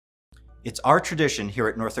It's our tradition here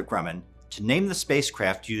at Northrop Grumman to name the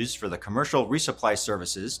spacecraft used for the commercial resupply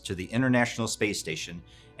services to the International Space Station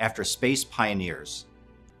after space pioneers.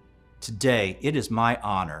 Today, it is my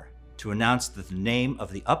honor to announce that the name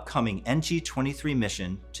of the upcoming NG-23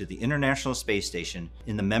 mission to the International Space Station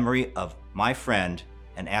in the memory of my friend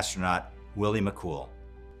and astronaut, Willie McCool.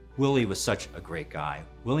 Willie was such a great guy.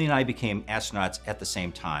 Willie and I became astronauts at the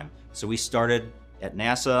same time. So we started at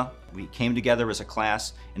NASA, we came together as a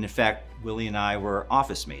class, and in fact, Willie and I were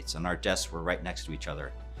office mates, and our desks were right next to each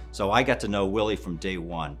other. So I got to know Willie from day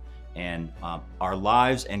one, and our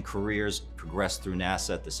lives and careers progressed through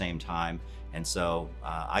NASA at the same time, and so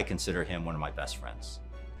I consider him one of my best friends.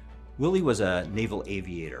 Willie was a naval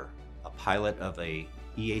aviator, a pilot of a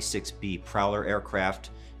EA-6B Prowler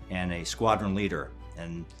aircraft, and a squadron leader,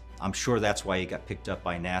 and I'm sure that's why he got picked up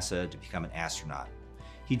by NASA to become an astronaut.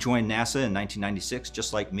 He joined NASA in 1996,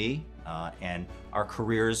 just like me, and our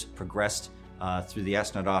careers progressed through the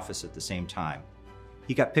astronaut office at the same time.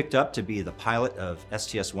 He got picked up to be the pilot of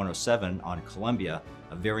STS-107 on Columbia,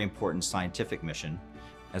 a very important scientific mission.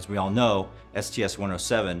 As we all know,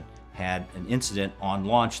 STS-107 had an incident on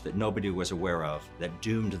launch that nobody was aware of that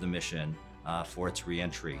doomed the mission for its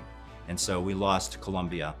re-entry. And so we lost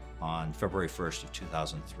Columbia on February 1st of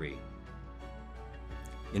 2003.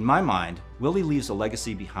 In my mind, Willie leaves a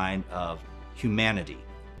legacy behind of humanity.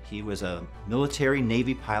 He was a military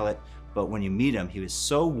Navy pilot, but when you meet him, he was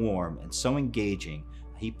so warm and so engaging,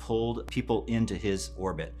 he pulled people into his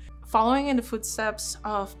orbit. Following in the footsteps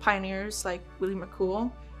of pioneers like Willie McCool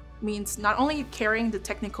means not only carrying the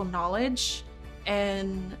technical knowledge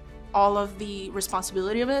and all of the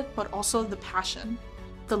responsibility of it, but also the passion,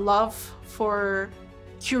 the love for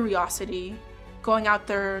curiosity, going out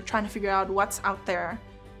there, trying to figure out what's out there,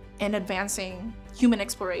 and advancing human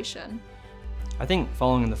exploration. I think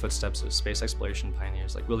following in the footsteps of space exploration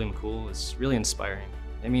pioneers like Willie McCool is really inspiring.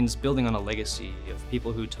 It means building on a legacy of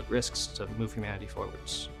people who took risks to move humanity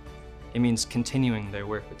forwards. It means continuing their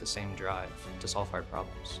work with the same drive to solve hard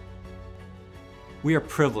problems. We are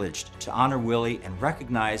privileged to honor Willie and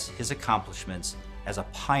recognize his accomplishments as a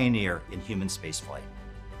pioneer in human spaceflight.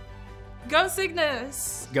 Go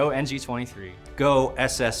Cygnus! Go NG-23! Go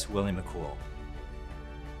SS Willie McCool!